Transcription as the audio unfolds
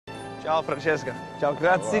Ciao Francesca. Ciao,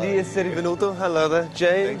 grazie di essere venuto. Hello there,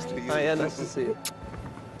 James. Thanks to you. Hi, yeah, nice to see you.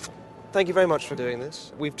 Thank you very much for doing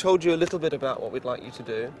this. We've told you a little bit about what we'd like you to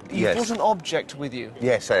do. You've brought an object with you.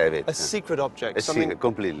 Yes, I have it. A secret object. A secret,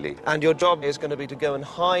 completely. And your job is going to be to go and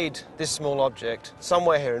hide this small object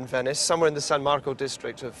somewhere here in Venice, somewhere in the San Marco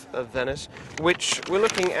district of Venice, which we're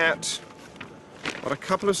looking at, what, a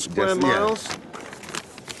couple of square miles? Yeah.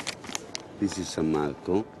 This is San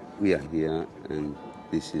Marco. We are here, and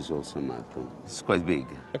this is also San Marco. It's quite big.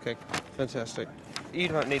 Okay, fantastic. You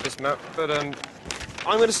don't need this map, but I'm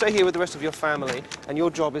going to stay here with the rest of your family, and your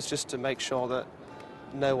job is just to make sure that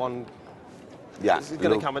no one is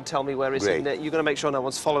going to come and tell me where is it. You're going to make sure no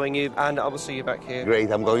one's following you, and I will see you back here.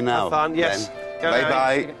 Great, I'm going now. Have fun, yes.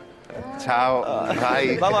 Bye-bye. Ciao.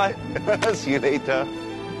 Bye. Bye-bye. See you later.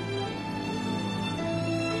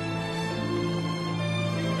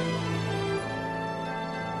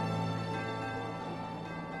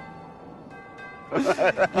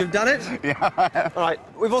 You've done it? Yeah. All right.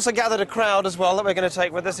 We've also gathered a crowd as well that we're going to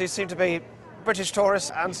take with us. These seem to be British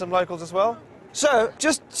tourists and some locals as well. So,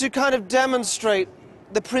 just to kind of demonstrate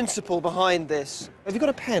the principle behind this, have you got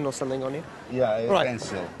a pen or something on you? Yeah, a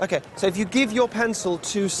pencil. Okay, so if you give your pencil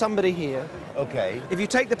to somebody here... Okay. If you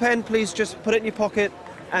take the pen, please just put it in your pocket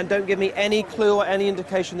and don't give me any clue or any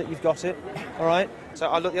indication that you've got it, all right? So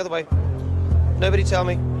I'll look the other way. Nobody tell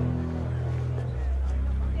me.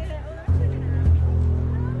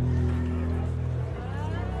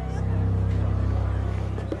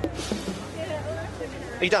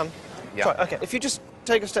 Are you done? Yeah. Sorry, okay, if you just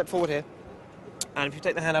take a step forward here, and if you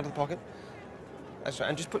take the hand out of the pocket, that's right,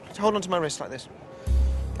 and just hold on to my wrist like this.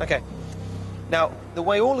 Okay. Now, the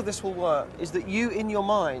way all of this will work is that you, in your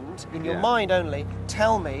mind only,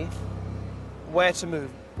 tell me where to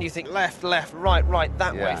move. You think left, left, right,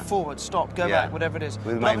 that way, forward, stop, go back, whatever it is.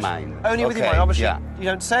 With my mind. Only with your mind. Obviously, you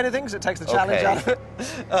don't say anything because it takes the challenge out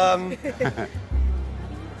of it.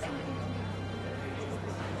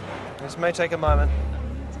 This may take a moment.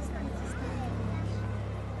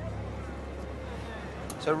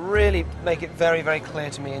 So really make it very, very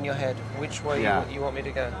clear to me in your head which way you want me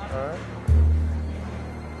to go, all right?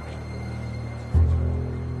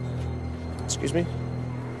 Excuse me?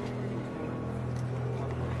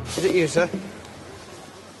 Is it you, sir?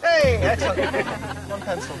 Hey, excellent. One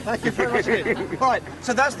pencil. Thank you very much indeed. All right,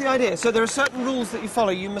 so that's the idea. So there are certain rules that you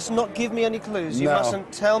follow. You must not give me any clues. You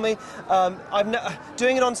mustn't tell me.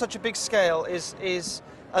 Doing it on such a big scale is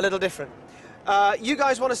a little different. You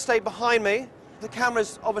guys want to stay behind me. The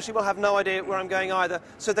cameras obviously will have no idea where I'm going either,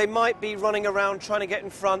 so they might be running around trying to get in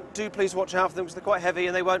front. Do please watch out for them because they're quite heavy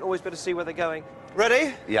and they won't always be able to see where they're going.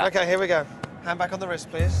 Ready? Yeah. Okay, here we go. Hand back on the wrist,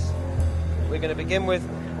 please. We're going to begin with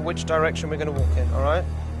which direction we're going to walk in, all right?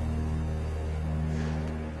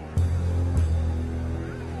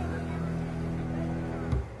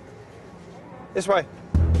 This way.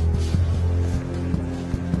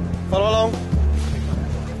 Follow along.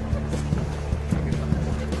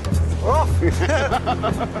 We're off. Wait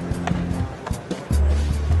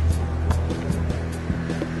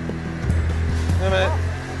a minute.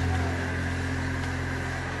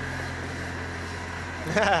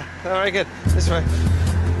 Very good. This way.